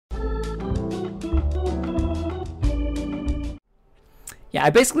Yeah, I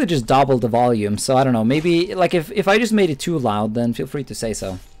basically just doubled the volume, so I don't know. Maybe, like, if I just made it too loud, then feel free to say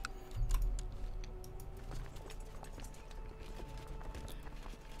so.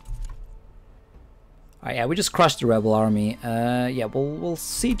 Alright, yeah, we just crushed the rebel army. Yeah, we'll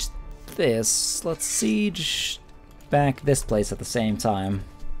siege this. Let's siege back this place at the same time.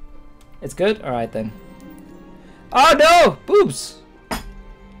 It's good? Alright then. Oh no! Boobs!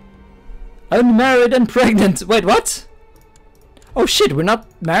 Unmarried and pregnant. Wait, what? Oh shit, we're not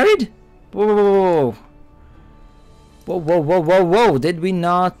married? Whoa, whoa, whoa, whoa, whoa, whoa, whoa, whoa. Did we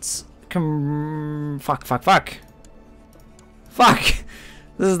not come? Fuck, fuck, fuck. Fuck.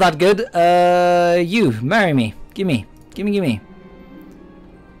 This is not good. You, marry me. Gimme. Gimme, gimme.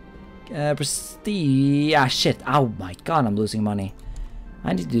 Prestige. Ah, shit. Oh my god, I'm losing money.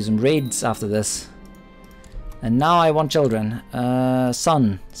 I need to do some raids after this. And now I want children.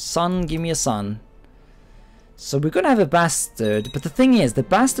 Son. Son, give me a son. So we're gonna have a bastard. But the thing is, the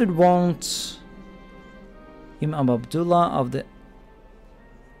bastard won't... Imam Abdullah of the...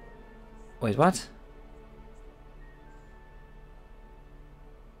 Wait, what?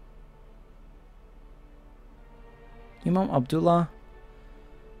 Imam Abdullah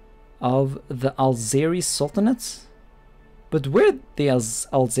of the Alzeri Sultanate? But where the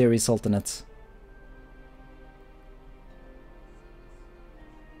Alzeri Sultanate?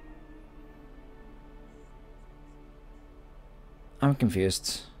 I'm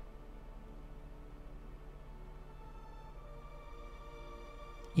confused.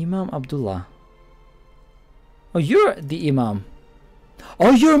 Imam Abdullah. Oh, you're the Imam.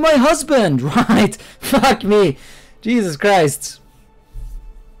 Oh, you're my husband! Right! Fuck me! Jesus Christ.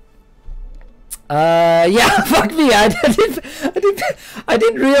 Yeah, fuck me. I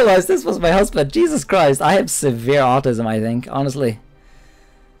didn't realize this was my husband. Jesus Christ. I have severe autism, I think, honestly.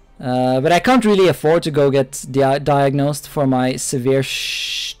 But I can't really afford to go get diagnosed for my severe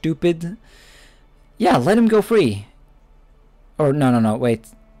stupid. Yeah, let him go free. Or no, wait.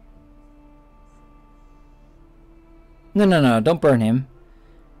 No, don't burn him.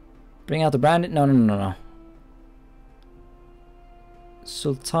 Bring out the branded. No.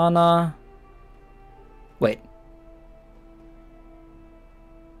 Sultana. Wait.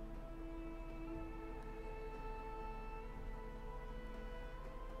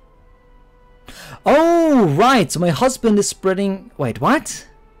 Oh, right. So my husband is spreading... Wait, what?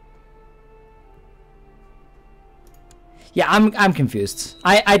 Yeah, I'm confused.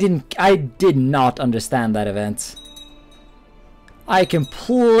 I did not understand that event. I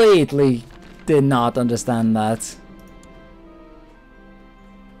completely did not understand that.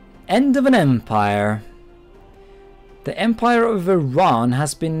 End of an empire. The Empire of Iran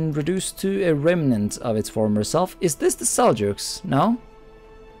has been reduced to a remnant of its former self. Is this the Seljuks? No?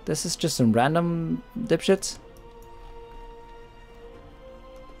 This is just some random dipshit.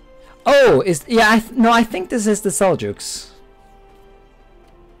 Oh, is yeah? No, I think this is the Seljuks.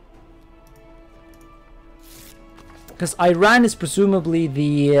 Because Iran is presumably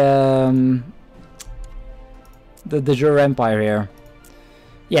the Jur Empire here.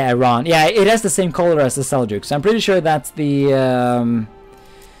 Yeah, Iran. Yeah, it has the same color as the Seljuks. I'm pretty sure that's the...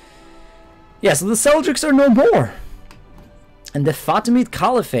 Yeah, so the Seljuks are no more. And the Fatimid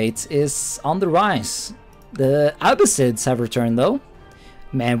Caliphate is on the rise. The Abbasids have returned, though.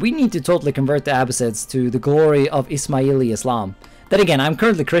 Man, we need to totally convert the Abbasids to the glory of Ismaili Islam. Then again, I'm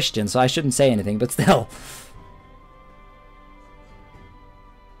currently Christian, so I shouldn't say anything, but still.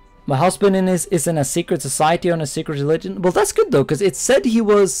 My husband is in a secret society on a secret religion. Well, that's good though, because it said he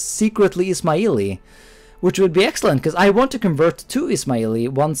was secretly Ismaili, which would be excellent, because I want to convert to Ismaili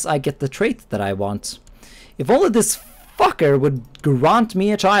once I get the trait that I want. If only this fucker would grant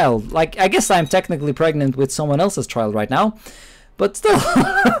me a child. Like, I guess I'm technically pregnant with someone else's child right now, but still.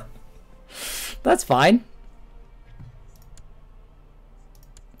 That's fine.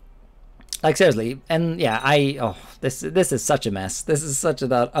 Like, seriously. And yeah, oh, this is such a mess. This is such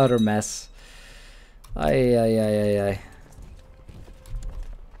an utter mess. Yeah,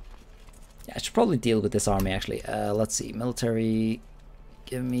 I should probably deal with this army, actually. Let's see. Military.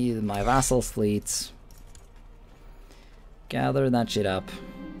 Give me my vassals' fleets. Gather that shit up.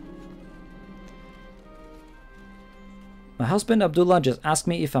 My husband Abdullah just asked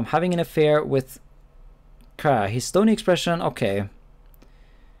me if I'm having an affair with Kara. His stony expression, okay.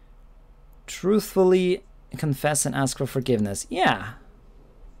 Truthfully confess and ask for forgiveness. Yeah.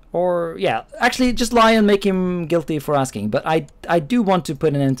 Or, yeah. Actually, just lie and make him guilty for asking. But I do want to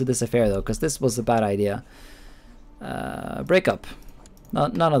put an end to this affair, though, because this was a bad idea. Break up.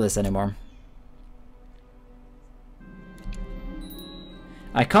 None of this anymore.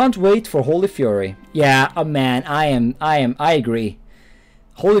 I can't wait for Holy Fury. Yeah, man, I agree.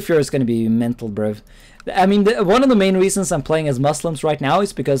 Holy Fury is going to be mental, bro. I mean, one of the main reasons I'm playing as Muslims right now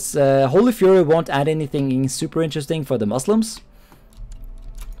is because Holy Fury won't add anything super interesting for the Muslims,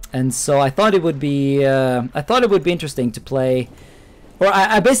 and so I thought it would be interesting to play. Or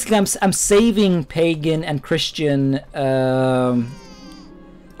I basically I'm saving pagan and Christian. A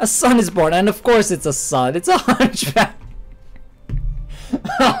son is born, and of course it's a son. It's a hunchback.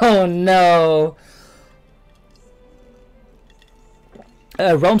 Oh no.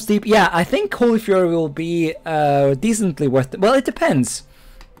 Realms Deep, yeah, I think Holy Fury will be decently worth it. Well, it depends.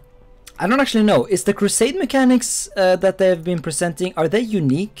 I don't actually know. Is the Crusade mechanics that they've been presenting, are they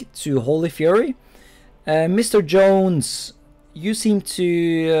unique to Holy Fury? Mr. Jones, you seem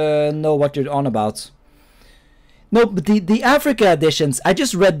to know what you're on about. No, but the Africa editions, I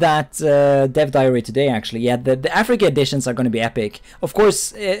just read that dev diary today, actually. Yeah, the Africa editions are going to be epic. Of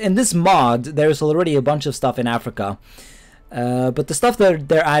course, in this mod, there's already a bunch of stuff in Africa. But the stuff that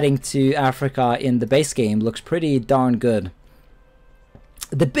they're adding to Africa in the base game looks pretty darn good.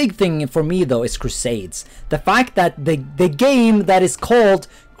 The big thing for me, though, is Crusades. The fact that the game that is called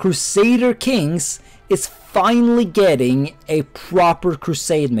Crusader Kings is finally getting a proper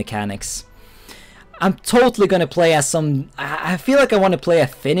Crusade mechanics. I'm totally gonna play as some... I feel like I want to play a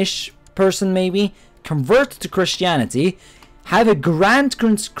Finnish person, maybe. Convert to Christianity. Have a grand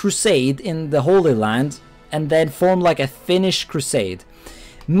crusade in the Holy Land. And then form like a Finnish crusade.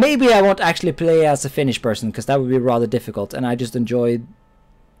 Maybe I won't actually play as a Finnish person, because that would be rather difficult. And I just enjoy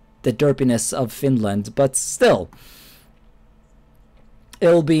the derpiness of Finland. But still.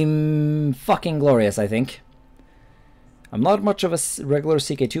 It'll be fucking glorious, I think. I'm not much of a regular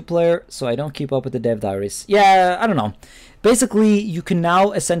CK2 player, so I don't keep up with the dev diaries. Yeah, I don't know. Basically, you can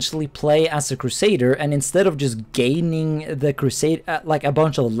now essentially play as a Crusader, and instead of just gaining the Crusade, like a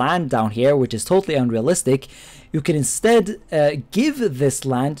bunch of land down here, which is totally unrealistic, you can instead give this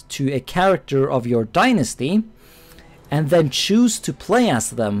land to a character of your dynasty, and then choose to play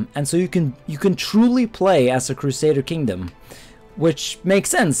as them. And so you can truly play as a Crusader kingdom. Which makes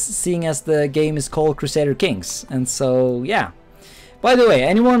sense, seeing as the game is called Crusader Kings. And so, yeah. By the way,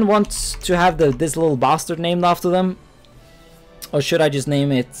 anyone wants to have this little bastard named after them? Or should I just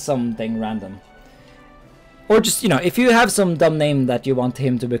name it something random? Or just, you know, if you have some dumb name that you want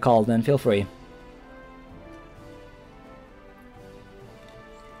him to be called, then feel free.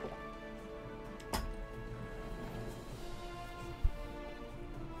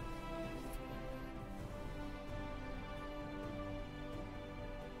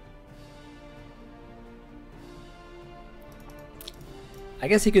 I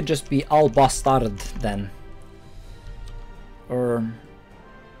guess he could just be Al-Bastard then. Or...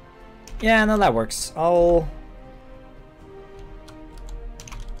 yeah, no, that works. Al-Bastard.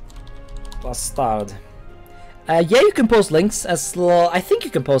 Yeah, you can post links as well. I think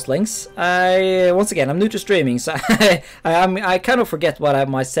you can post links. Once again, I'm new to streaming, so I kind of forget what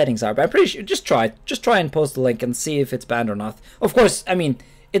my settings are. But I'm pretty sure, just try and post the link and see if it's banned or not. Of course, I mean,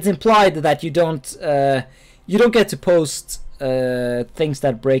 it's implied that you don't get to post things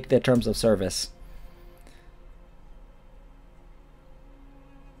that break the terms of service.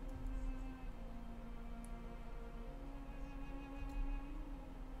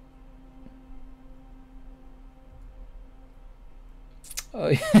 Oh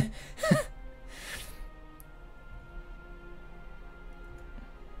yeah.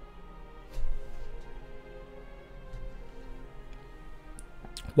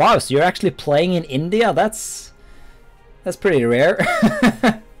 Wow, so you're actually playing in India? That's pretty rare.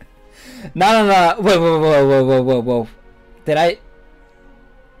 No. Whoa. Did I...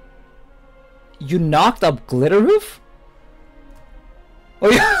 You knocked up Glitterhoof?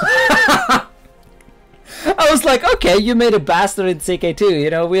 Oh yeah. I was like, okay, you made a bastard in CK2, you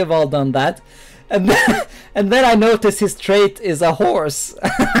know, we have all done that. And then I noticed his trait is a horse.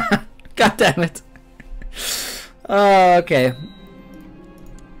 God damn it. Okay.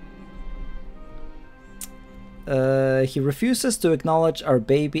 He refuses to acknowledge our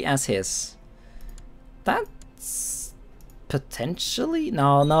baby as his. That's potentially...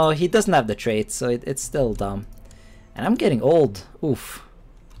 No, he doesn't have the trait, so it's still dumb. And I'm getting old. Oof.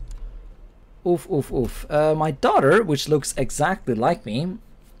 Oof. My daughter, which looks exactly like me,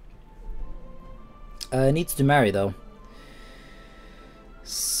 needs to marry, though.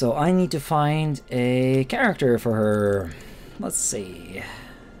 So I need to find a character for her. Let's see.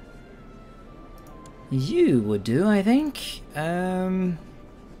 You would do, I think. Buy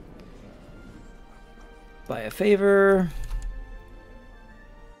a favor.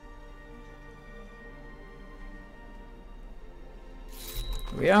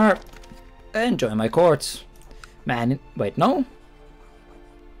 Here we are. Enjoy my court. Man, wait, no?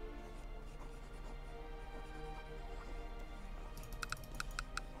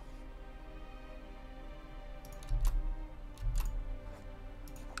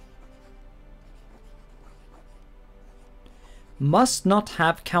 Must not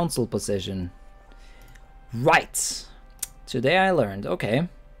have council position. Right. Today I learned. Okay.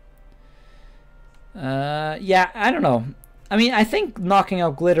 Yeah, I don't know. I mean, I think knocking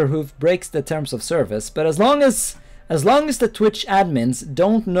out Glitterhoof breaks the terms of service, but as long as the Twitch admins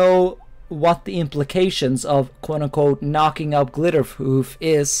don't know what the implications of quote-unquote knocking out Glitterhoof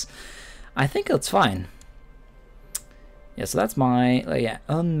is, I think it's fine. Yeah, so that's my yeah,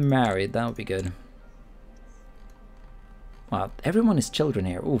 unmarried. That would be good. Wow, everyone is children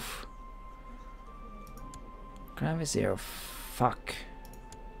here. Oof. Gravizier, fuck.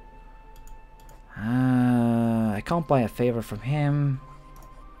 I can't buy a favor from him.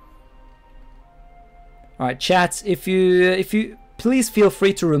 All right, chats. If you please feel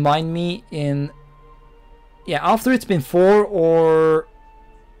free to remind me in, yeah, after it's been 4 or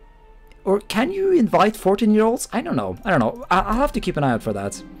can you invite 14-year-olds? I don't know. I'll have to keep an eye out for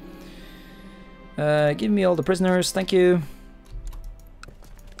that. Give me all the prisoners, thank you.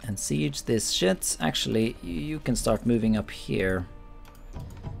 And siege this shit. Actually, you can start moving up here.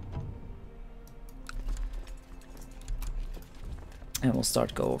 And we'll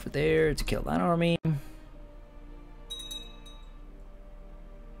start go over there to kill that army.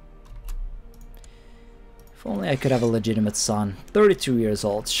 If only I could have a legitimate son. 32 years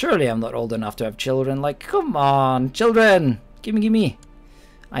old. Surely I'm not old enough to have children. Like, come on, children. Gimme.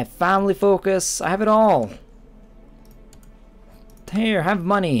 I have family focus. I have it all. Here, have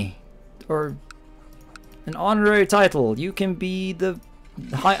money. Or an honorary title. You can be the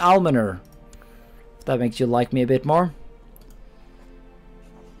High Almoner. If that makes you like me a bit more.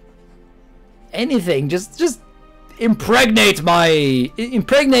 Anything, just impregnate my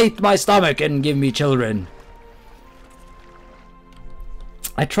stomach and give me children.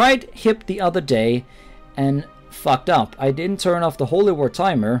 I tried HIP the other day and fucked up. I didn't turn off the Holy War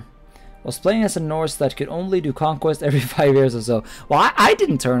timer. Was playing as a Norse that could only do conquest every 5 years or so. Well, I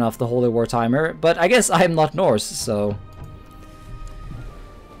didn't turn off the Holy War timer, but I guess I'm not Norse, so.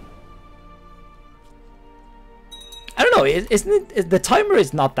 I don't know, isn't it, the timer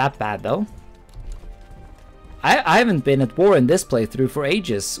is not that bad though. I haven't been at war in this playthrough for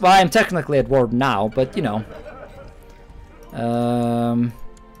ages. Well, I'm technically at war now, but you know.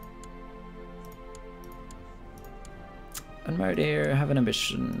 Unmarried here, have an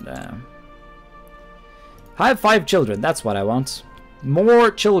ambition. I have 5 children, that's what I want. More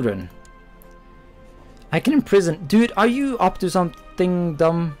children. I can imprison. Dude, are you up to something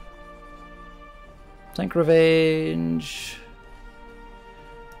dumb? Tank revenge.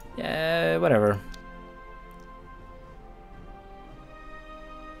 Yeah, whatever.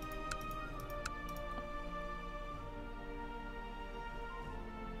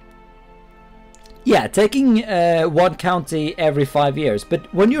 Yeah, taking one county every 5 years.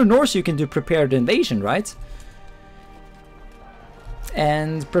 But when you're Norse, you can do prepared invasion, right?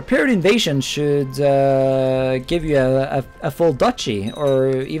 And prepared invasion should give you a full duchy or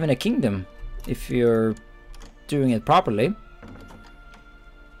even a kingdom if you're doing it properly.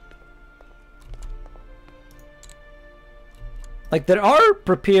 Like, there are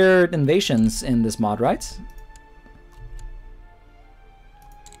prepared invasions in this mod, right?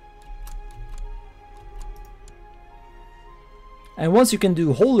 And once you can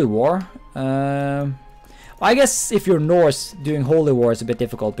do Holy War, well, I guess if you're Norse, doing Holy War is a bit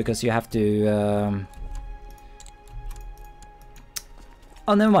difficult because you have to...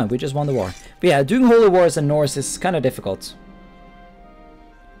 Oh, never mind, we just won the war. But yeah, doing Holy War as a Norse is kind of difficult.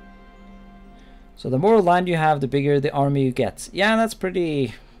 So the more land you have, the bigger the army you get. Yeah, that's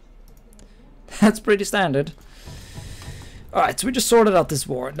pretty... That's pretty standard. Alright, so we just sorted out this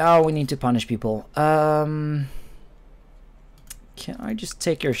war. Now we need to punish people. Can I just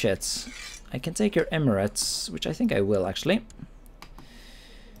take your shits? I can take your emirates, which I think I will actually.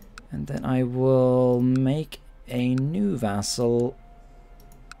 And then I will make a new vassal.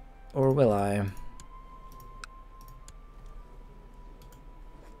 Or will I?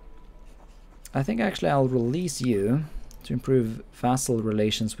 I think actually I'll release you to improve vassal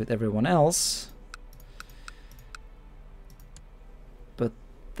relations with everyone else. But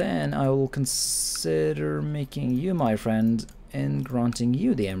then I will consider making you my friend and granting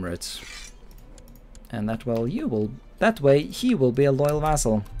you the emirates. And that way he will be a loyal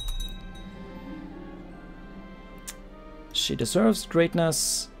vassal. She deserves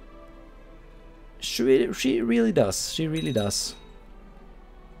greatness. She really does. She really does.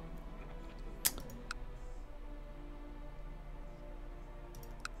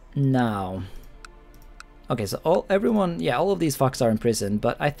 Now. Okay, so all of these fucks are in prison,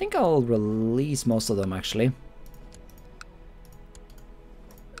 but I think I'll release most of them actually.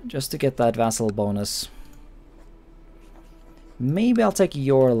 Just to get that vassal bonus. Maybe I'll take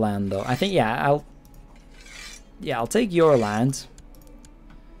your land though. I think I'll take your land.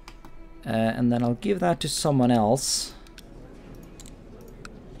 And then I'll give that to someone else.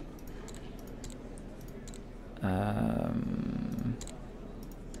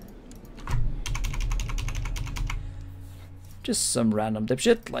 Just some random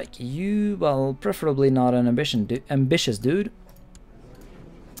dipshit like you. Well, preferably not an ambitious dude.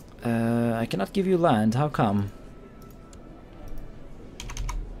 I cannot give you land. How come?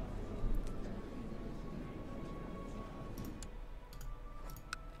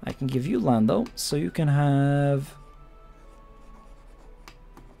 I can give you land though, so you can have...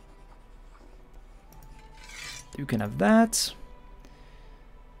 You can have that.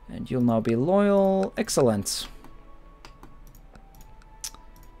 And you'll now be loyal. Excellent.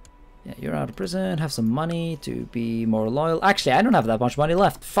 Yeah, you're out of prison. Have some money to be more loyal. Actually, I don't have that much money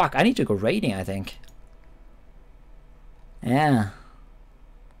left. Fuck, I need to go raiding, I think. Yeah.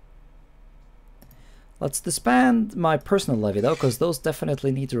 Let's disband my personal levy though, because those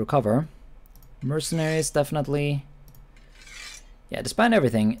definitely need to recover. Mercenaries, definitely. Yeah, disband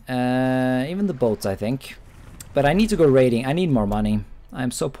everything. Even the boats, I think. But I need to go raiding. I need more money.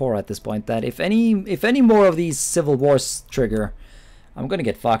 I'm so poor at this point that if any more of these civil wars trigger, I'm gonna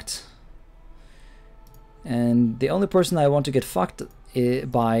get fucked. And the only person I want to get fucked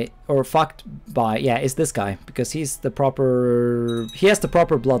by, yeah, is this guy, because he has the proper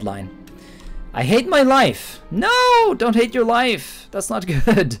bloodline. I hate my life. No, don't hate your life. That's not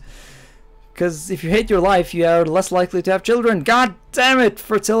good. Because if you hate your life, you are less likely to have children. God damn it!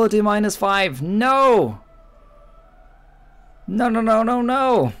 Fertility -5. No. No, no, no, no,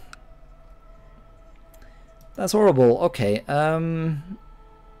 no. That's horrible. Okay.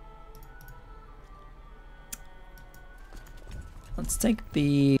 Let's take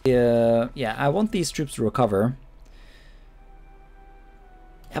the. Yeah, I want these troops to recover.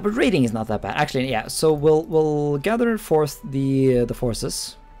 Yeah, but raiding is not that bad. Actually, yeah. So we'll gather forth the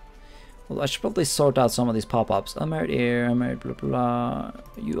forces. Well, I should probably sort out some of these pop-ups. I'm married here. I'm married. Blah blah blah.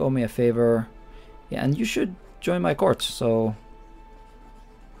 You owe me a favor. Yeah, and you should join my court. So.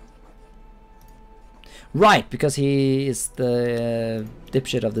 Right, because he is the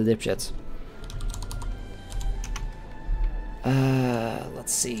dipshit of the dipshits.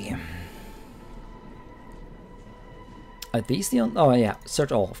 Let's see. Are these the only... Oh yeah,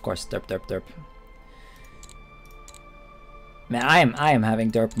 search all, of course. Derp, derp, derp. Man, I am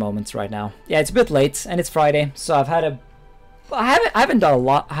having derp moments right now. Yeah, it's a bit late and it's Friday, so I've had a... I haven't done a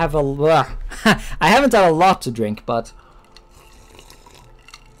lot. I haven't done a lot to drink, but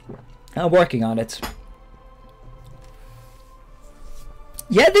I'm working on it.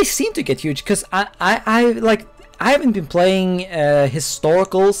 Yeah, they seem to get huge because I haven't been playing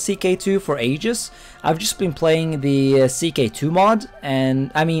historical CK2 for ages. I've just been playing the CK2 mod,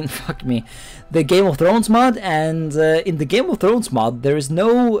 and I mean, fuck me, the Game of Thrones mod, and in the Game of Thrones mod there is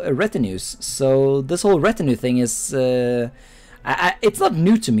no retinues, so this whole retinue thing is, it's not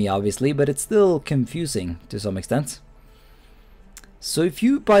new to me obviously, but it's still confusing to some extent. So if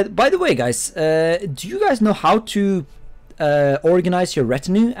you, by the way guys, do you guys know how to organize your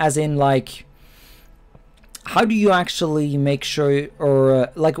retinue, as in like, how do you actually make sure, or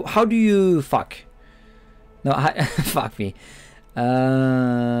like, how do you fuck me,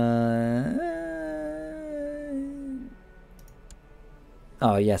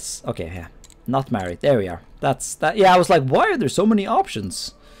 oh yes, okay, yeah, not married, there we are, that's that. Yeah, I was like, why are there so many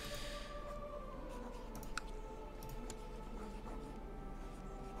options?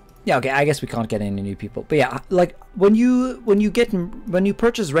 Yeah, okay, I guess we can't get any new people. But yeah, like when you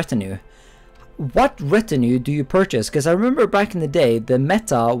purchase retinue, what retinue do you purchase? Because I remember back in the day, the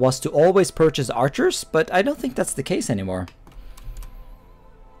meta was to always purchase archers, but I don't think that's the case anymore.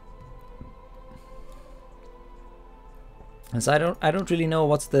 So I don't really know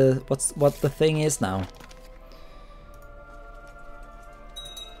what the thing is now.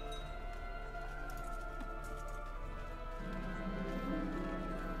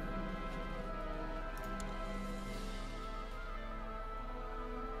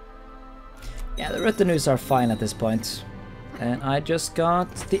 Yeah, the retinues are fine at this point. And I just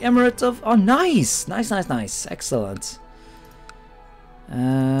got the Emirate of... Oh, nice! Nice, nice, nice. Excellent.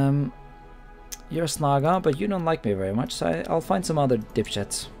 You're a Snaga, but you don't like me very much, so I'll find some other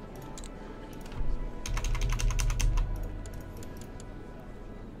dipshits.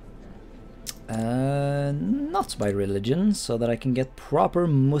 Not by religion, so that I can get proper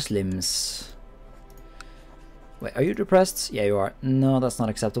Muslims. Wait, are you depressed? Yeah, you are. No, that's not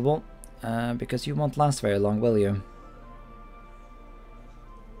acceptable. Because you won't last very long, will you?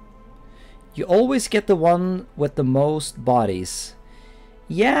 You always get the one with the most bodies.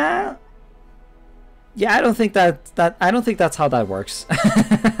 Yeah. Yeah, I don't think I don't think that's how that works.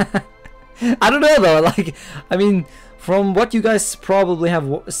 I don't know though. Like, I mean, from what you guys probably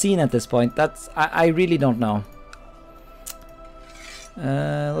have seen at this point, I really don't know.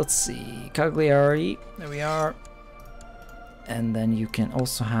 Let's see, Cagliari. There we are. And then you can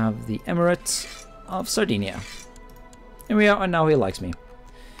also have the Emirate of Sardinia. Here we are, and now he likes me.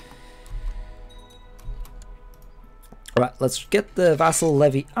 Alright, let's get the vassal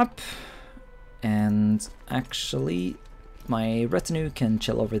levy up. And actually, my retinue can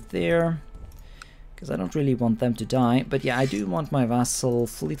chill over there, because I don't really want them to die. But yeah, I do want my vassal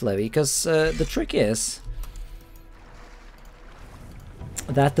fleet levy, because the trick is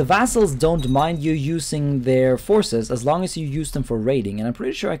that the vassals don't mind you using their forces as long as you use them for raiding. And I'm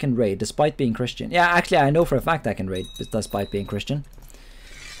pretty sure I can raid despite being Christian. Yeah, actually, I know for a fact I can raid despite being Christian.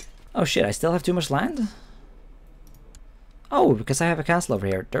 Oh shit, I still have too much land? Oh, because I have a castle over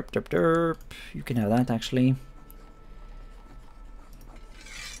here. Derp, derp, derp. You can have that, actually.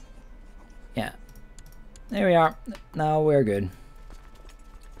 Yeah. There we are. Now we're good.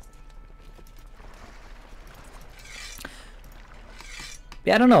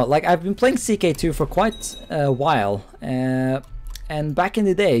 Yeah, I don't know. Like, I've been playing CK2 for quite a while. And back in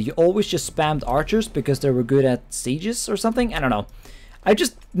the day, you always just spammed archers because they were good at sieges or something. I don't know. I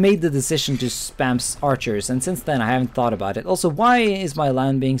just made the decision to spam archers, and since then I haven't thought about it. Also, why is my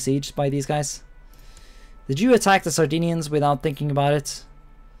land being sieged by these guys? Did you attack the Sardinians without thinking about it?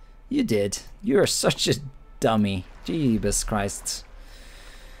 You did. You're such a dummy. Jeebus Christ.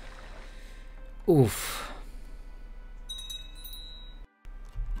 Oof.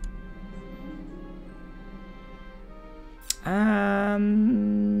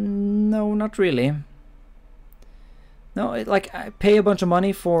 No, not really. No, like, I pay a bunch of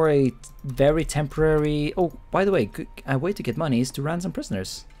money for a very temporary... Oh, by the way, a way to get money is to ransom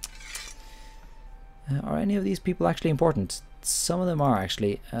prisoners. Are any of these people actually important? Some of them are,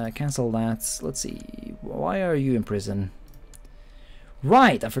 actually. Cancel that. Let's see. Why are you in prison?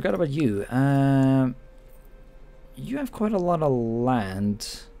 Right, I forgot about you. You have quite a lot of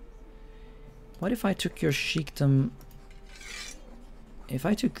land. What if I took your sheikdom... If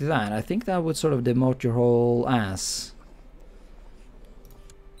I took that, I think that would sort of demote your whole ass.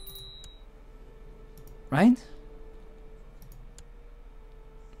 Right?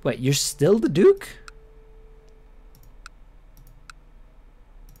 Wait, you're still the Duke?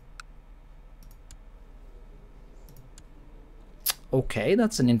 Okay,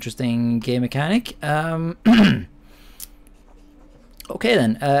 that's an interesting game mechanic. Okay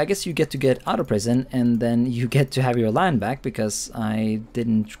then, I guess you get out of prison and then you get to have your land back, because I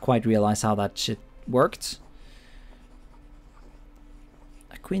didn't quite realize how that shit worked.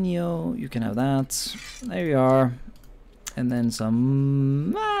 Aquinio, you can have that. There you are. And then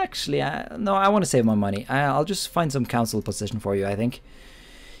some... Actually, no, I want to save my money. I'll just find some council position for you, I think.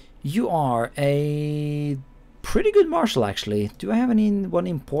 You are a pretty good marshal, actually. Do I have anyone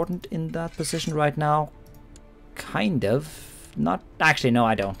important in that position right now? Kind of. Not actually, no,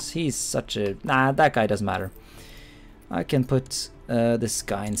 I don't. He's such a... Nah, that guy doesn't matter. I can put this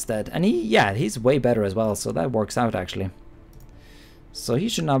guy instead. And yeah, he's way better as well, so that works out, actually. So he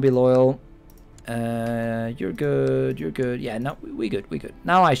should now be loyal. You're good, you're good. Yeah, no, we good, we good.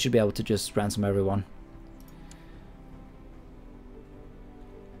 Now I should be able to just ransom everyone.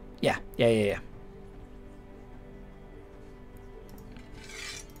 Yeah.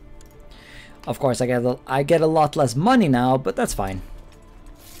 Of course, I get a lot less money now, but that's fine.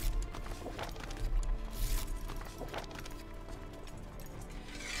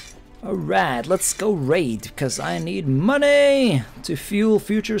 Alright, let's go raid, because I need money to fuel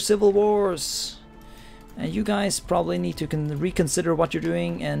future civil wars. And you guys probably need to reconsider what you're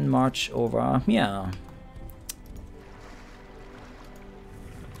doing and march over. Yeah.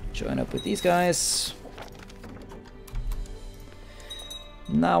 Join up with these guys.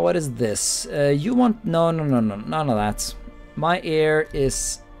 Now what is this? You want... No, none of that. My heir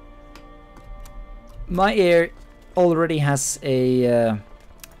already has a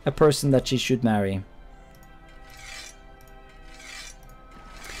person that she should marry.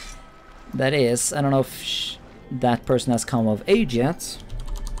 That is, I don't know if that person has come of age yet.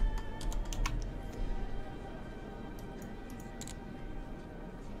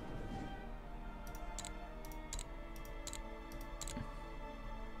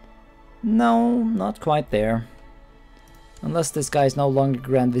 No, not quite there. Unless this guy is no longer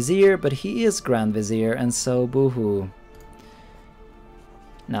Grand Vizier, but he is Grand Vizier, and so boo-hoo.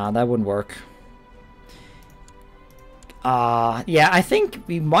 Nah, that wouldn't work. Yeah, I think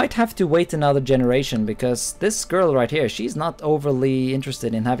we might have to wait another generation, because this girl right here, she's not overly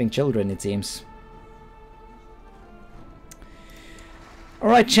interested in having children, it seems.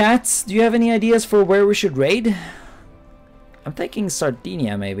 Alright, chat, do you have any ideas for where we should raid? I'm thinking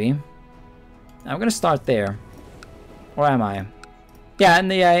Sardinia, maybe. I'm gonna start there. Or am I? Yeah,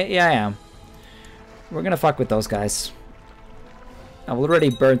 yeah, I am. We're gonna fuck with those guys. I've already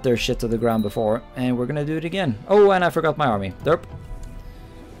burnt their shit to the ground before, and we're gonna do it again. Oh, and I forgot my army. Derp.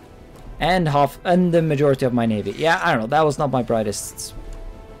 And the majority of my navy. Yeah, I don't know, that was not my brightest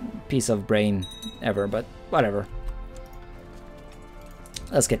piece of brain ever, but whatever.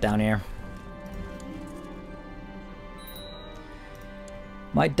 Let's get down here.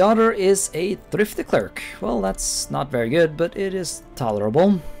 My daughter is a thrifty clerk. Well, that's not very good, but it is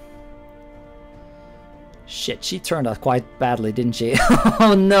tolerable. Shit, she turned out quite badly, didn't she?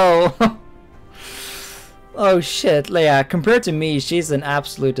 Oh no! Oh shit, Leia, compared to me, she's an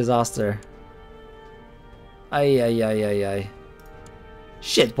absolute disaster. Ay.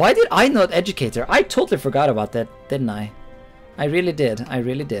 Shit, why did I not educate her? I totally forgot about that, didn't I? I really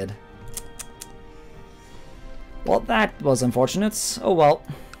did. Well, that was unfortunate. Oh well.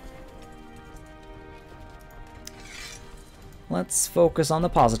 Let's focus on the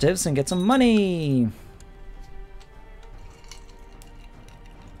positives and get some money.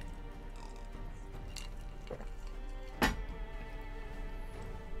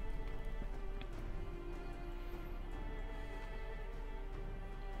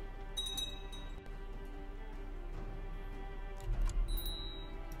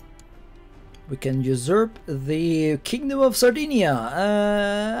 We can usurp the Kingdom of Sardinia.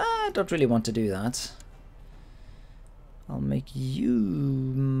 I don't really want to do that. I'll make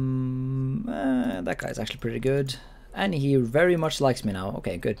you... that guy's actually pretty good. And he very much likes me now.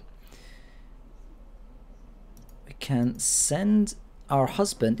 Okay, good. We can send our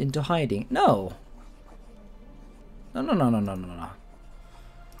husband into hiding. No! No.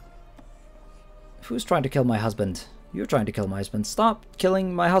 Who's trying to kill my husband? You're trying to kill my husband. Stop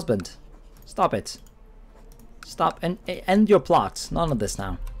killing my husband. Stop it. Stop and end your plot. None of this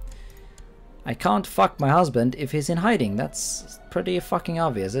now. I can't fuck my husband if he's in hiding. That's pretty fucking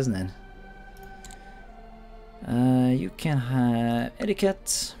obvious, isn't it? You can have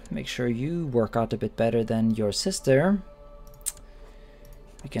etiquette. Make sure you work out a bit better than your sister.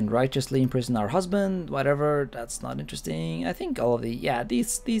 We can righteously imprison our husband. Whatever. That's not interesting. I think all of the... Yeah,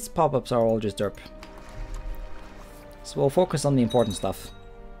 these pop-ups are all just derp. So we'll focus on the important stuff.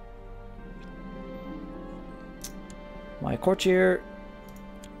 My courtier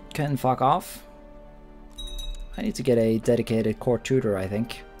can fuck off. I need to get a dedicated court tutor, I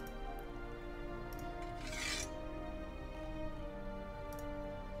think.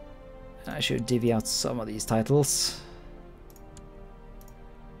 I should divvy out some of these titles.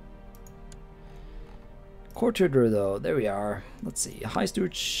 Court tutor though, there we are. Let's see, high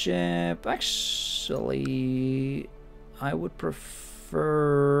stewardship. Actually, I would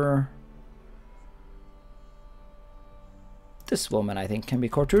prefer... This woman, I think, can be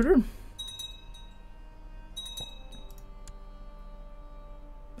court tutor.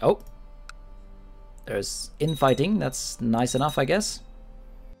 Oh. There's infighting. That's nice enough, I guess.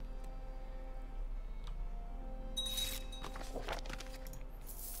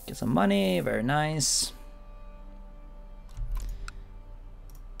 Get some money. Very nice.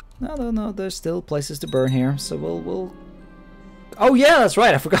 No. There's still places to burn here. So we'll... Oh, yeah, that's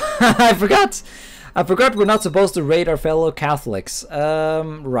right. I forgot. I forgot we're not supposed to raid our fellow Catholics.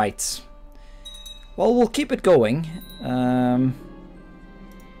 Right. Well, we'll keep it going.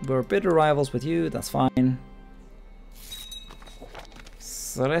 We're bitter rivals with you, that's fine.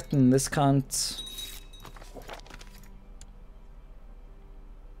 Threaten this cunt.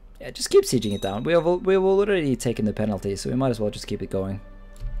 Yeah, just keep sieging it down. We've already taken the penalty, so we might as well just keep it going.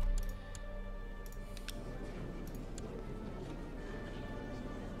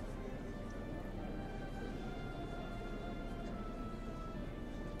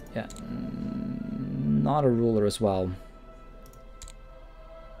 Yeah, not a ruler as well.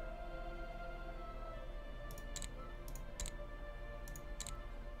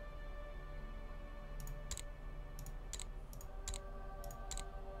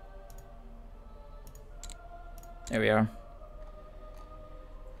 There we are.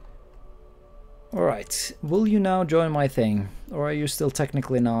 Alright, will you now join my thing? Or are you still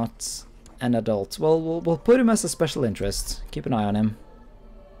technically not an adult? Well, we'll put him as a special interest. Keep an eye on him.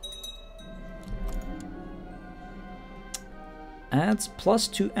 Adds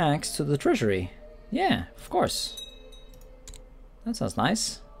 +2 acts to the treasury. Yeah, of course. That sounds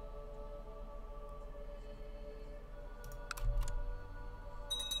nice.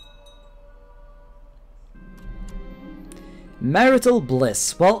 Marital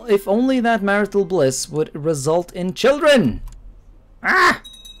bliss. Well, if only that marital bliss would result in children! Ah!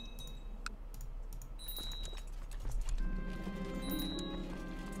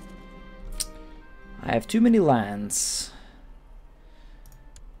 I have too many lands.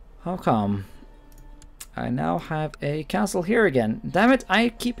 How come? I now have a castle here again. Damn it, I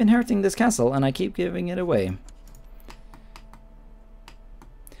keep inheriting this castle and I keep giving it away.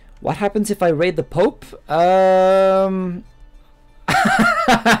 What happens if I raid the Pope? I'm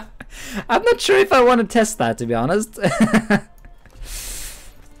not sure if I want to test that, to be honest.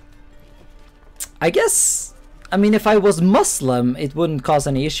 I guess, I mean, if I was Muslim, it wouldn't cause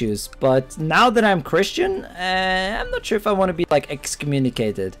any issues. But now that I'm Christian, I'm not sure if I want to be, like,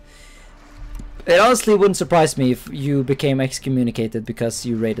 excommunicated. It honestly wouldn't surprise me if you became excommunicated because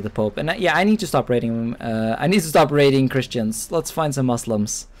you raided the Pope. And yeah, I need to stop raiding. I need to stop raiding Christians. Let's find some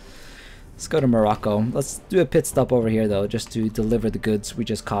Muslims. Let's go to Morocco. Let's do a pit stop over here though, just to deliver the goods we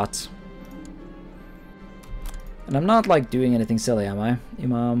just caught. And I'm not like doing anything silly, am I?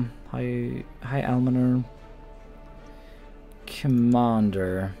 Imam, hi Almoner,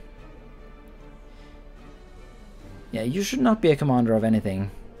 commander. Yeah, you should not be a commander of anything.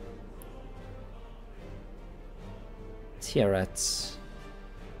 Tiarets.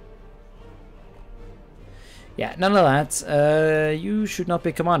 Yeah, none of that. You should not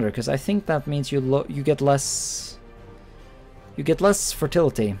be commander because I think that means you get less. You get less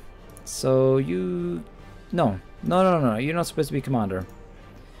fertility. So you, no, you're not supposed to be commander.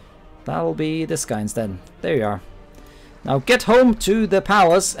 That'll be this guy instead. There you are. Now get home to the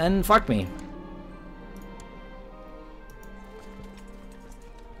palace and fuck me.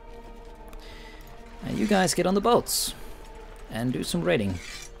 And you guys get on the boats and do some raiding.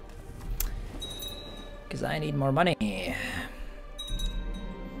 Because I need more money.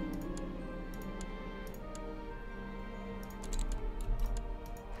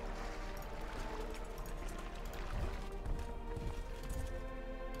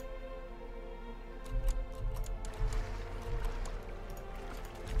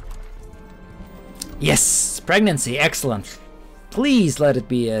 Yes! Pregnancy, excellent. Please let it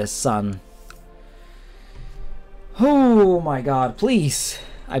be a son. Oh my god, please.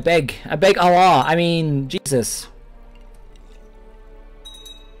 I beg Allah, I mean, Jesus.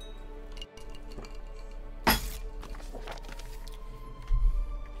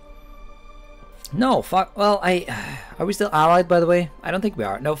 No, fuck, well, are we still allied, by the way? I don't think we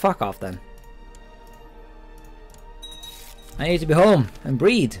are. No, fuck off then. I need to be home and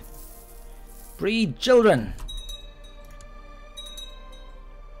breed. Breed children.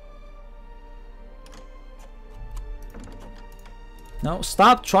 No,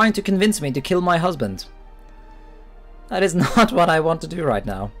 stop trying to convince me to kill my husband. That is not what I want to do right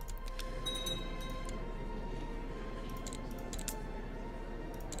now.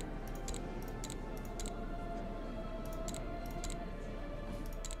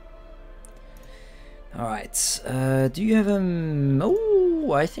 Alright, do you have a...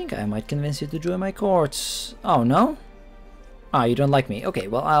 Oh, I think I might convince you to join my court. Oh, no? Ah, you don't like me. Okay,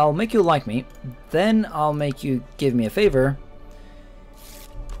 well, I'll make you like me. Then I'll make you give me a favor.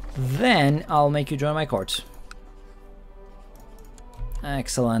 Then I'll make you join my court.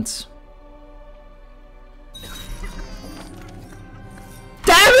 Excellent.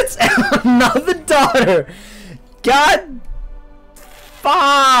 Damn it! Another daughter! God!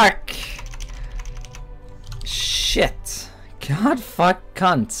 Fuck! Shit. God fuck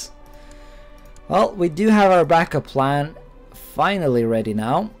cunt. Well, we do have our backup plan finally ready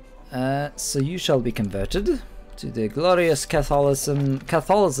now. So you shall be converted to the glorious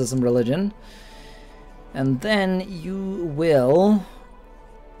Catholicism religion, and then you will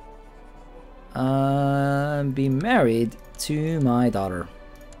be married to my daughter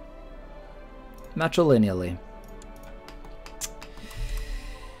matrilineally.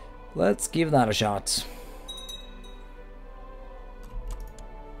 Let's give that a shot.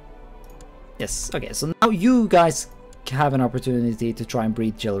 Yes, okay, so now you guys have an opportunity to try and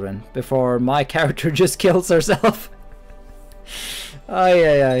breed children before my character just kills herself.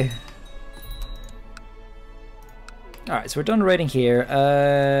 Ay. Alright, so we're done raiding here.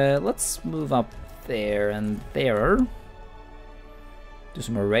 Let's move up there and there. Do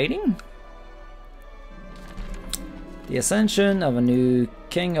some more raiding. The ascension of a new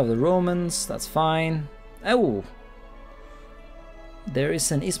king of the Romans, that's fine. Oh! There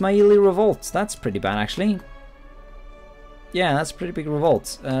is an Ismaili revolt. That's pretty bad, actually. Yeah, that's a pretty big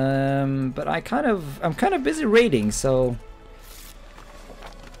revolt. But I'm kind of busy raiding, so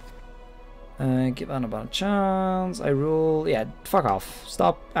give Annabelle a chance. I rule. Yeah, fuck off.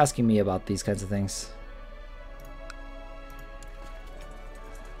 Stop asking me about these kinds of things.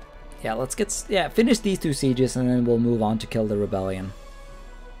 Yeah, let's finish these 2 sieges and then we'll move on to kill the rebellion.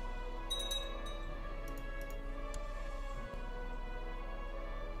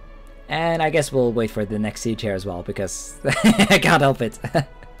 And I guess we'll wait for the next siege here as well, because I can't help it.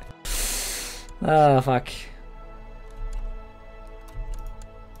 Oh, fuck.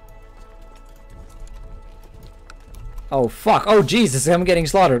 Oh, fuck. Oh, Jesus, I'm getting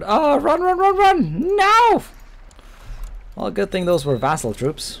slaughtered. Oh, run, run, run, run! No! Well, good thing those were vassal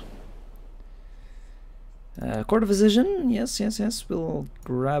troops. Court of Decision. Yes, yes, yes. We'll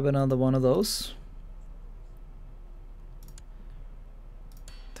grab another one of those.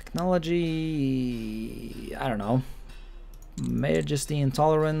 Technology, I don't know. Majesty and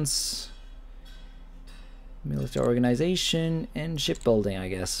tolerance, military organization, and shipbuilding, I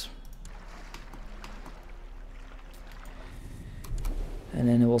guess. And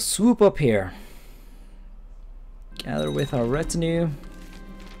then we'll swoop up here. Gather with our retinue.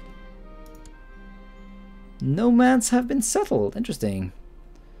 Nomads have been settled. Interesting.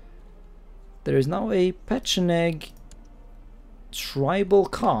 There is now a Pecheneg tribal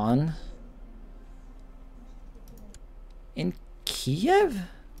Khan in Kiev?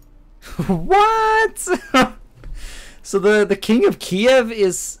 What? So the king of Kiev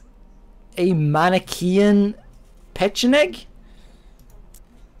is a Manichaean Pecheneg?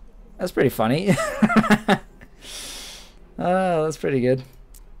 That's pretty funny. Oh, that's pretty good.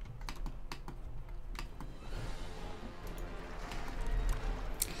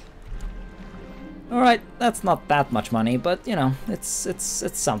 Alright, that's not that much money, but you know, it's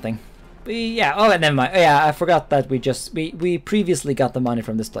something. Yeah, oh, and never mind. Yeah, I forgot that we previously got the money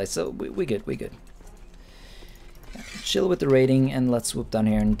from this place, so we good, we good. Yeah, chill with the raiding, and let's swoop down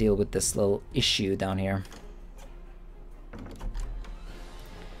here and deal with this little issue down here.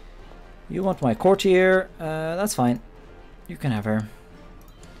 You want my courtier? That's fine. You can have her.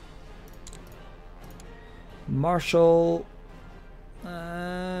 Marshal.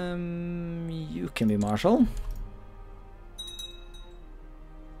 You can be Marshal.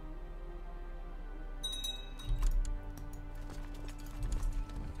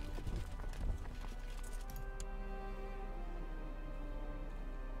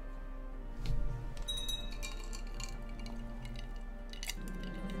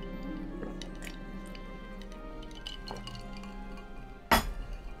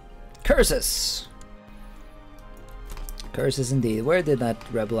 Curses! Curses indeed. Where did that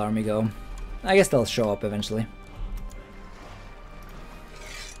rebel army go? I guess they'll show up eventually.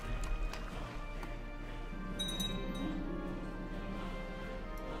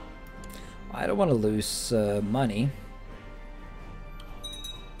 I don't want to lose money.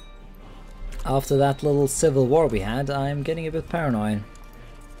 After that little civil war we had, I'm getting a bit paranoid.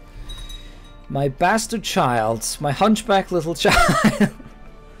 My bastard child, my hunchback little child.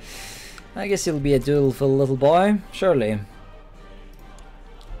 I guess he'll be a dutiful little boy, surely.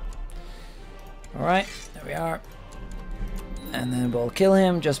 Alright, there we are. And then we'll kill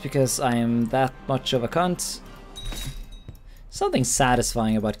him just because I am that much of a cunt. Something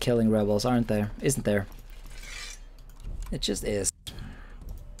satisfying about killing rebels, aren't there? Isn't there? It just is.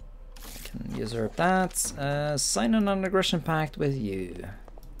 Can usurp that. Sign a non-aggression pact with you.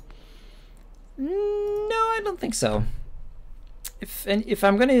 No, I don't think so. If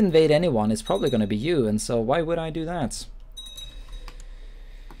I'm going to invade anyone, it's probably going to be you, and so why would I do that?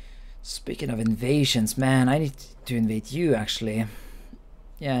 Speaking of invasions, man, I need to invade you, actually.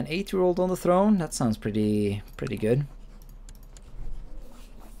 Yeah, an 8-year-old on the throne? That sounds pretty good.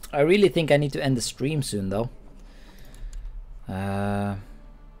 I really think I need to end the stream soon, though.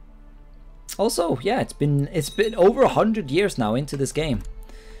 Also, yeah, it's been over 100 years now into this game.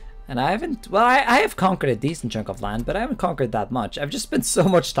 And I haven't, well, I have conquered a decent chunk of land, but I haven't conquered that much. I've just spent so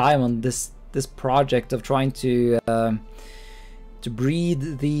much time on this project of trying to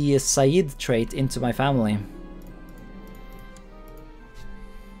breed the Said trait into my family.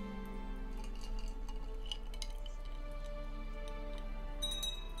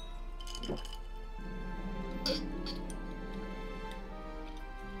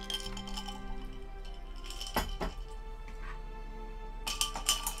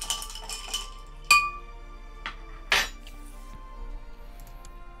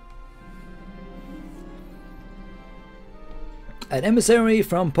 An emissary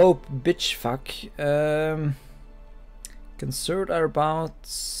from Pope Bitchfuck. Concerned about...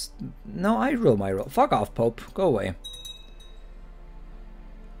 No, I rule my role. Fuck off, Pope. Go away.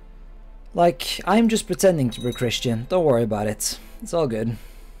 Like, I'm just pretending to be Christian. Don't worry about it. It's all good.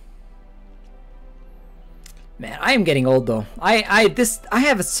 Man, I am getting old though. I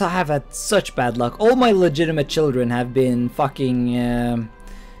have had such bad luck. All my legitimate children have been fucking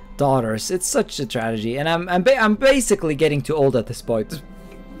daughters. It's such a tragedy, and I'm basically getting too old at this point.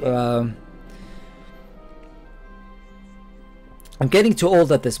 I'm getting too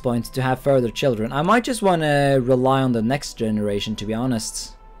old at this point to have further children. I might just want to rely on the next generation, to be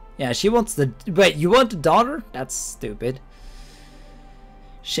honest. Yeah, she wants the... Wait, you want a daughter? That's stupid.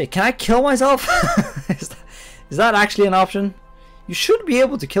 Shit, can I kill myself? Is that actually an option? You should be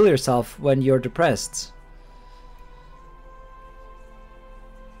able to kill yourself when you're depressed.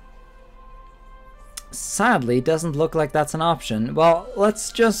 Sadly, it doesn't look like that's an option. Well,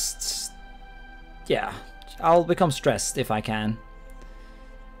 let's just... Yeah, I'll become stressed if I can.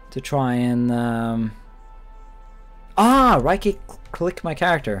 To try and... right-click my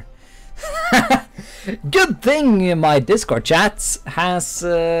character. Good thing my Discord chat has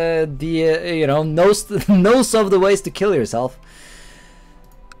you know, knows of the ways to kill yourself.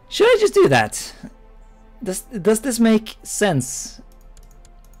 Should I just do that? Does this make sense?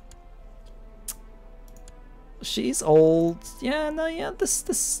 She's old. Yeah, no, yeah,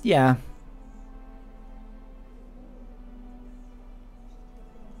 this, yeah.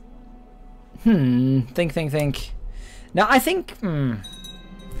 Think. Now, I think,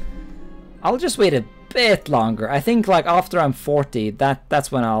 I'll just wait a bit longer. I think, like, after I'm 40,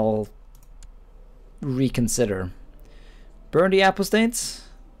 that's when I'll reconsider. Burn the apostates.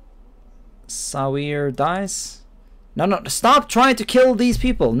 Sawir dies. No, stop trying to kill these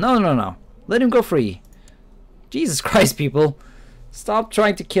people. No. Let him go free. Jesus Christ, people. Stop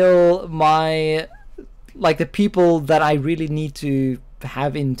trying to kill my... Like, the people that I really need to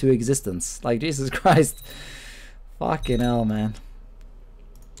have into existence. Like, Jesus Christ. Fucking hell, man.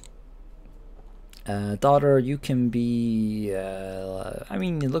 Daughter, you can be... I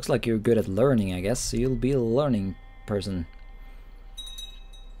mean, it looks like you're good at learning, I guess. So you'll be a learning person.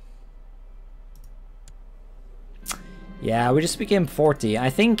 Yeah, we just became 40.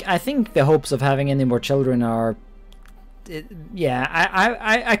 I think the hopes of having any more children are... yeah,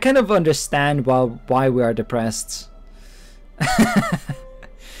 I kind of understand why we are depressed.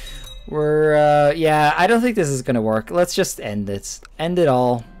 We're, yeah, I don't think this is gonna work. Let's just end it. End it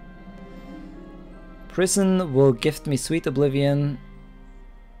all. Prison will gift me sweet oblivion.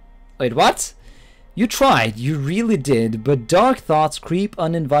 Wait, what? You tried, you really did, but dark thoughts creep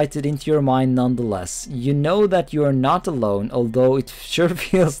uninvited into your mind nonetheless. You know that you are not alone, although it sure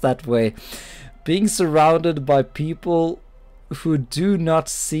feels that way. Being surrounded by people who do not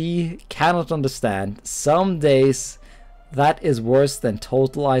see, cannot understand. Some days, that is worse than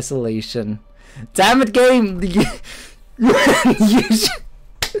total isolation. Damn it, game! You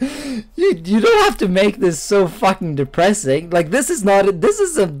don't have to make this so fucking depressing. Like, this is not... This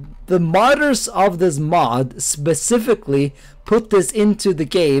is the modders of this mod specifically put this into the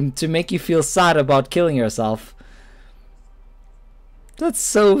game to make you feel sad about killing yourself. That's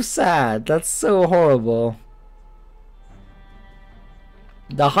so sad. That's so horrible.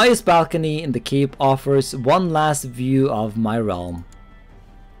 The highest balcony in the keep offers one last view of my realm.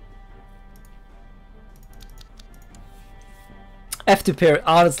 F to pair,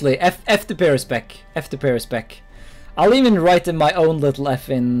 honestly, F to pair spec. F to pair spec. I'll even write in my own little F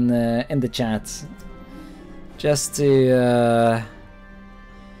in the chat, just to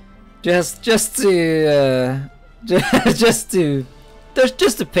just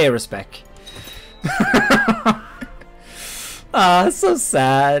to pay respect. Ah, so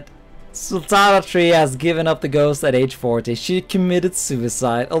sad. Sultana Tree has given up the ghost at age 40. She committed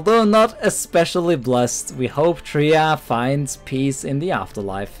suicide. Although not especially blessed, we hope Tria finds peace in the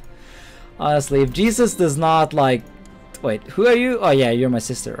afterlife. Honestly, if Jesus does not, like... Wait, who are you? Oh yeah, you're my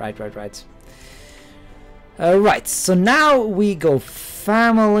sister. Right. Right, so now we go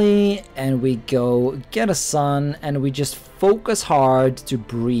family, and we go get a son, and we just focus hard to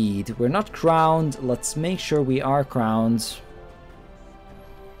breed. We're not crowned. Let's make sure we are crowned.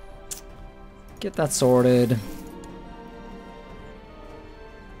 Get that sorted.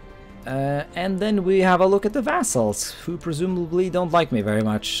 And then we have a look at the vassals, who presumably don't like me very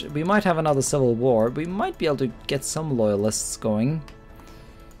much. We might have another civil war. We might be able to get some loyalists going.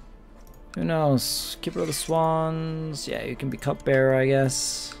 Who knows? Keeper of the Swans. Yeah, you can be cupbearer, I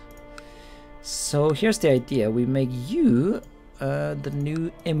guess. So here's the idea. We make you the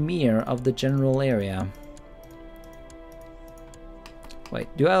new emir of the general area. Wait,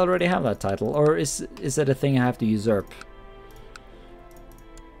 do I already have that title? Or is it a thing I have to usurp?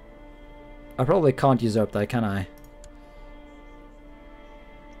 I probably can't usurp that, can I?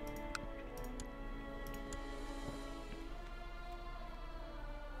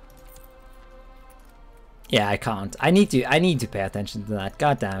 Yeah, I can't. I need to pay attention to that.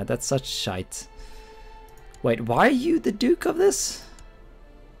 God damn it, that's such shite. Wait, why are you the Duke of this?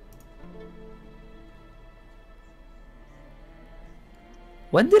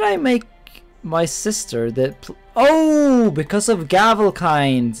 When did I make my sister the... Oh, because of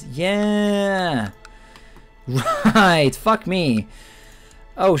Gavelkind. Yeah. Right, fuck me.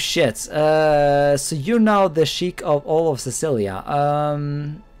 Oh shit. So you're now the Sheik of all of Sicilia.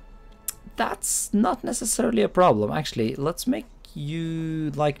 That's not necessarily a problem. Actually, let's make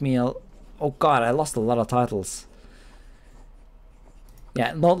you like me. Oh god, I lost a lot of titles.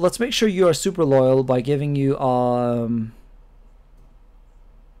 Yeah, no, let's make sure you are super loyal by giving you a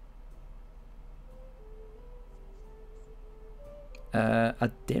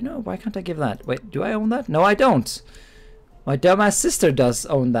dinner? Why can't I give that? Wait, do I own that? No, I don't. My dumbass sister does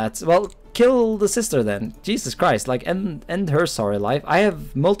own that. Well, kill the sister then. Jesus Christ, like end her sorry life. I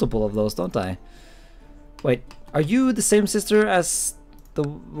have multiple of those, don't I? Wait, are you the same sister as the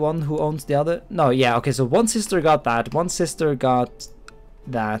one who owns the other? No, yeah, okay, so one sister got that, one sister got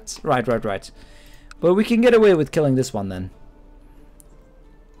that. Right. But we can get away with killing this one then.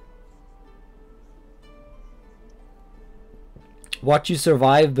 Watch you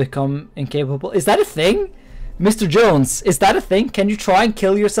survive, become incapable. Is that a thing? Mr. Jones, is that a thing? Can you try and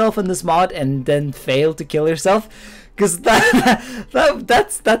kill yourself in this mod and then fail to kill yourself? Because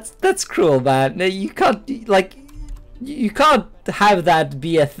that's cruel, man. You can't, like, you can't have that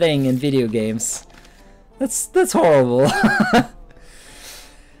be a thing in video games. That's horrible.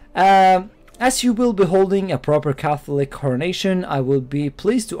 As you will be holding a proper Catholic coronation, I will be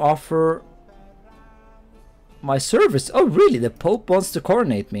pleased to offer my service. Oh really, the Pope wants to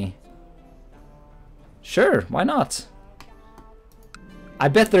coronate me. Sure, why not? I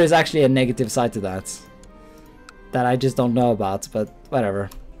bet there is actually a negative side to that I just don't know about, but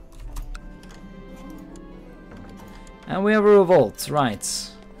whatever. And we have a revolt, right.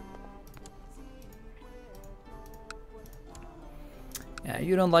 Yeah,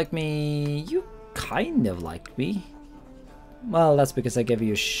 you don't like me. You kind of like me. Well, that's because I gave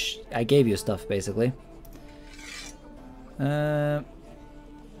you stuff basically.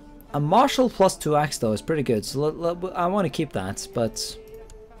 A martial plus 2 axe though is pretty good, so I want to keep that, but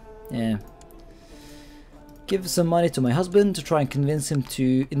yeah. Give some money to my husband to try and convince him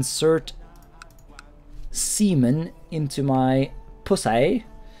to insert semen into my pussy.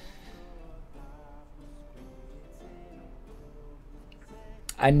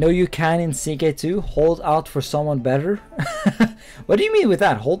 I know you can in CK2. Hold out for someone better. What do you mean with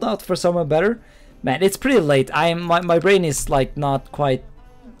that? Hold out for someone better? Man, it's pretty late. My brain is like not quite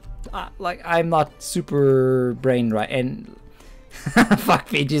like I'm not super brain right, and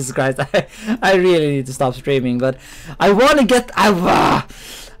fuck me, Jesus Christ, I really need to stop streaming, but I want to get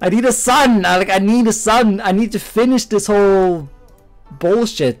I need a son. I need a son. I need to finish this whole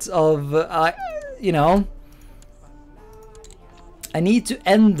bullshit of you know, I need to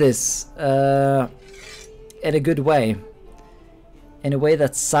end this in a good way, in a way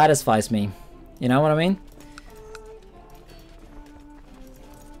that satisfies me. You know what I mean?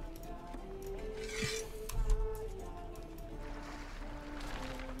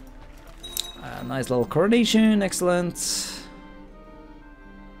 Nice little coronation, excellent.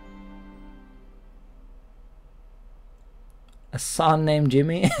 A son named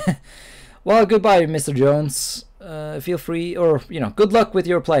Jimmy. Well, goodbye, Mr. Jones. Feel free, or you know, good luck with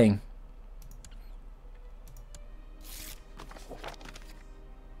your playing.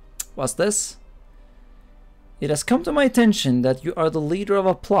 What's this? It has come to my attention that you are the leader of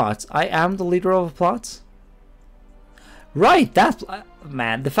a plot. I am the leader of a plot? Right, that...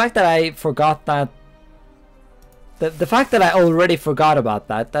 man, the fact that I forgot that... The fact that I already forgot about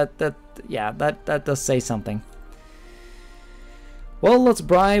that, yeah, that does say something. Well, let's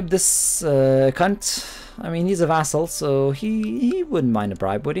bribe this cunt. I mean, he's a vassal, so he wouldn't mind a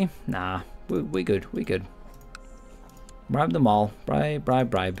bribe, would he? Nah, we good, we good. Bribe them all.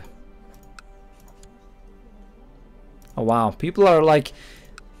 Bribe. Oh wow, people are like...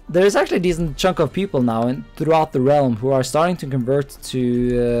 There's actually a decent chunk of people now throughout the realm who are starting to convert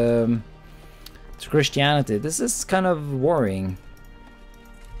to Christianity. This is kind of worrying.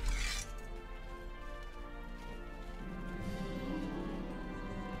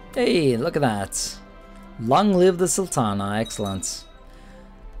 Hey, look at that. Long live the Sultana, excellent.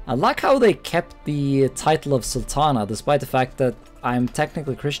 I like how they kept the title of Sultana despite the fact that I'm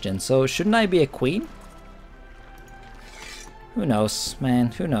technically Christian, so shouldn't I be a queen? Who knows,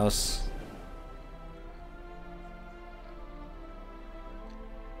 man, who knows?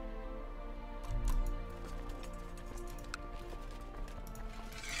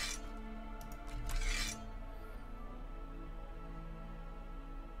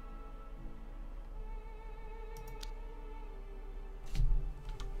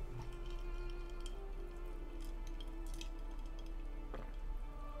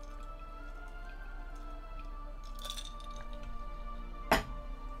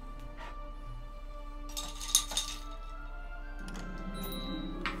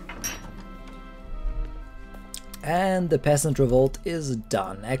 And the peasant revolt is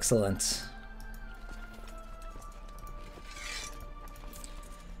done. Excellent.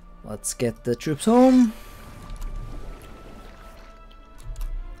 Let's get the troops home.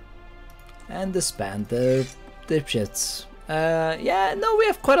 And disband the dipshits. Yeah, no, we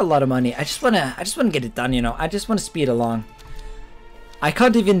have quite a lot of money. I just wanna get it done, you know. I just wanna speed along. I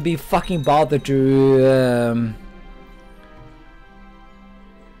can't even be fucking bothered to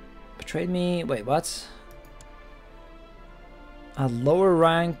betrayed me. Wait, what? A lower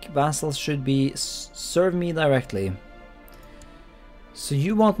rank vassal should be serve me directly. So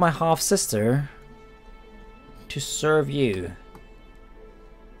you want my half sister to serve you?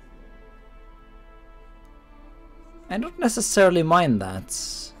 I don't necessarily mind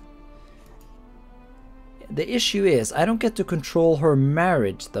that. The issue is I don't get to control her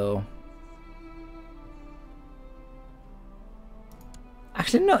marriage though.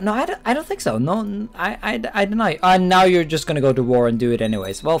 Actually, no, I don't think so. No, I deny. Now you're just gonna go to war and do it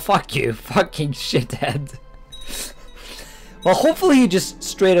anyways. Well, fuck you, fucking shithead. Well, hopefully he just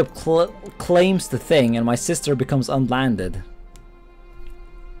straight up claims the thing and my sister becomes unlanded.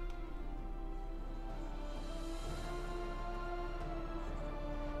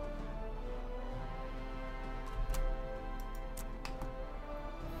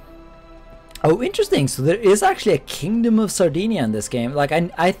 Oh, interesting. So there is actually a Kingdom of Sardinia in this game. Like,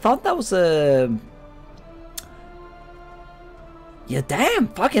 I thought that was a... Yeah, damn,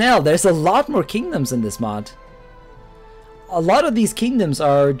 fucking hell. There's a lot more kingdoms in this mod. A lot of these kingdoms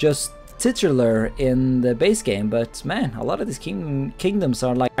are just titular in the base game, but man, a lot of these kingdoms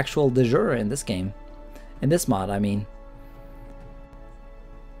are like actual de jure in this game. In this mod, I mean.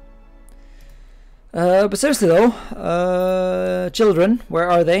 But seriously though, children, where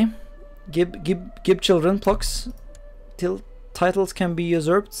are they? Give children plucks till titles can be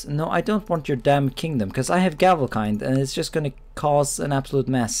usurped. No, I don't want your damn kingdom, because I have Gavelkind and it's just gonna cause an absolute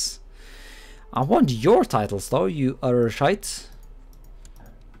mess. I want your titles though, you utter shite.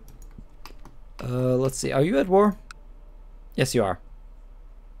 Let's see, are you at war? Yes, you are.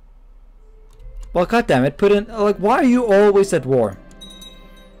 Well, goddammit, put in, like, why are you always at war?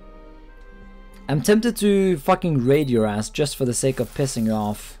 I'm tempted to fucking raid your ass just for the sake of pissing you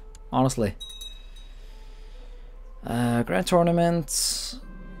off. Honestly. Grand tournament.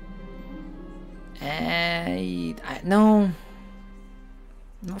 No.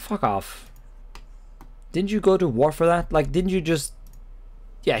 No, fuck off. Didn't you go to war for that? Like, didn't you just...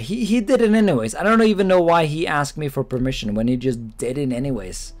 Yeah, he did it anyways. I don't even know why he asked me for permission when he just did it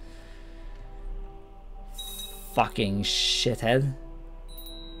anyways. Fucking shithead.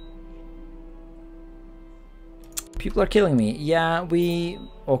 People are killing me. Yeah, we...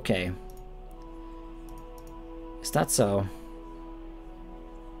 Okay. Is that so?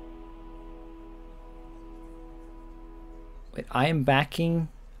 Wait, I am backing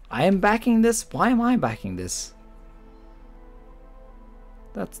this? Why am I backing this?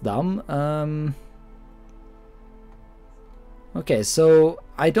 That's dumb. Okay, so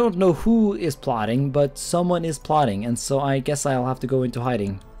I don't know who is plotting, but someone is plotting, and so I guess I'll have to go into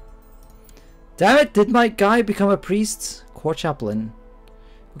hiding. Damn it, did my guy become a priest? Court chaplain.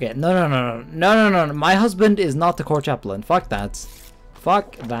 Okay, no. My husband is not the court chaplain. Fuck that.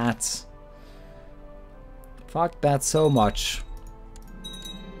 Fuck that. Fuck that so much.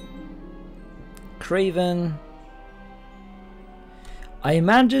 Craven. I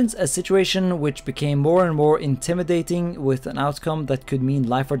imagined a situation which became more and more intimidating with an outcome that could mean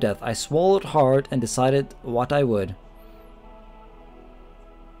life or death. I swallowed hard and decided what I would.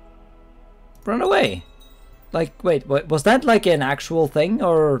 Run away. Like, wait, was that like an actual thing,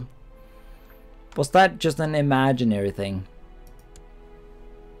 or was that just an imaginary thing?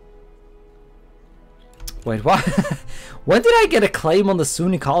 Wait, what? When did I get a claim on the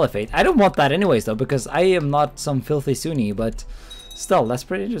Sunni Caliphate? I don't want that anyways though, because I am not some filthy Sunni, but still, that's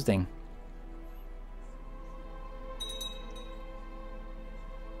pretty interesting.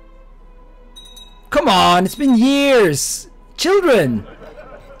 Come on, it's been years! Children!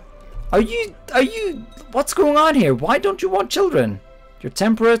 Are you, what's going on here? Why don't you want children? You're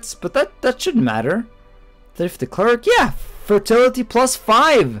temperate, but that shouldn't matter. Thrifty clerk, yeah, fertility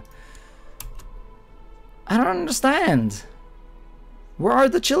 +5. I don't understand. Where are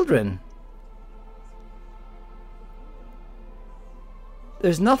the children?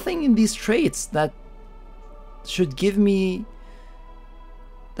 There's nothing in these traits that should give me,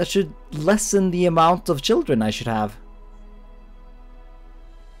 that should lessen the amount of children I should have.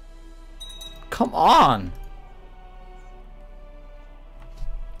 Come on!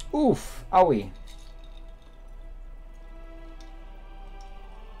 Oof, owie.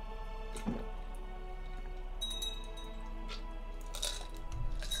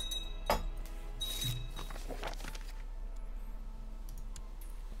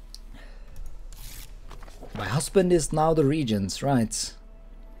 My husband is now the regent, right?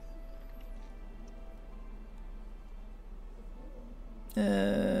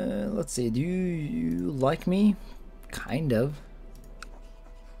 Let's see, do you like me? Kind of.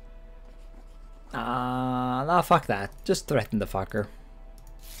 Nah, fuck that. Just threaten the fucker.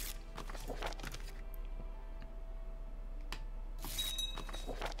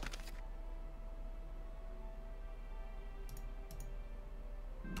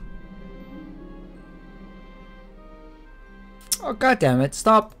 Oh, god damn it,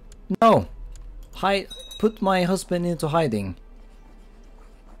 stop. No. Put my husband into hiding.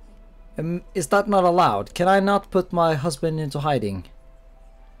 Is that not allowed? Can I not put my husband into hiding?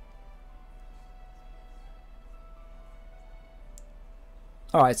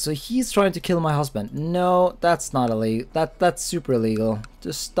 Alright, so he's trying to kill my husband. No, that's not illegal. That's super illegal.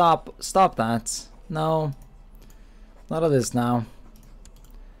 Just stop that. No. None of this now.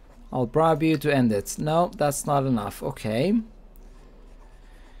 I'll bribe you to end it. No, that's not enough. Okay.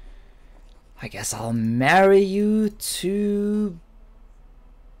 I guess I'll marry you to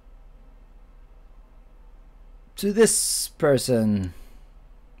this person.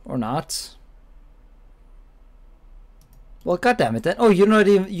 Or not. Well, goddammit then. Oh,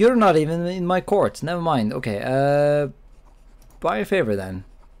 you're not even in my court. Never mind. Okay, buy a favor then.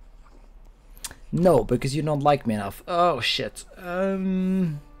 No, because you don't like me enough. Oh shit.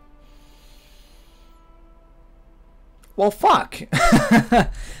 Well, fuck.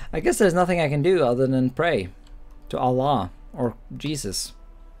 I guess there's nothing I can do other than pray to Allah or Jesus.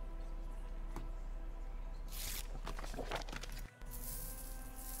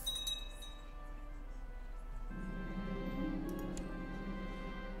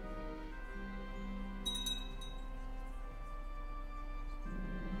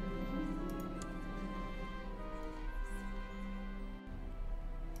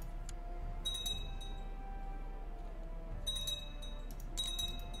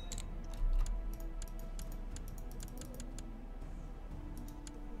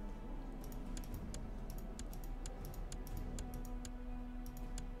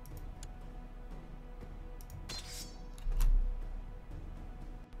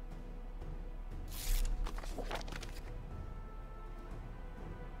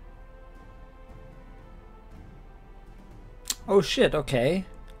 Oh shit, okay.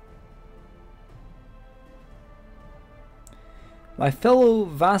 My fellow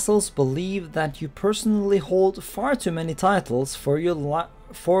vassals believe that you personally hold far too many titles for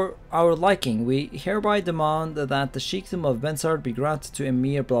our liking. We hereby demand that the Sheikhdom of Bensard be granted to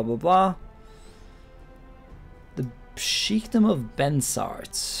Emir blah blah blah. The Sheikhdom of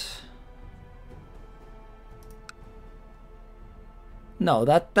Bensard. No,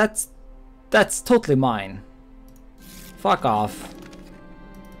 that's totally mine. Fuck off.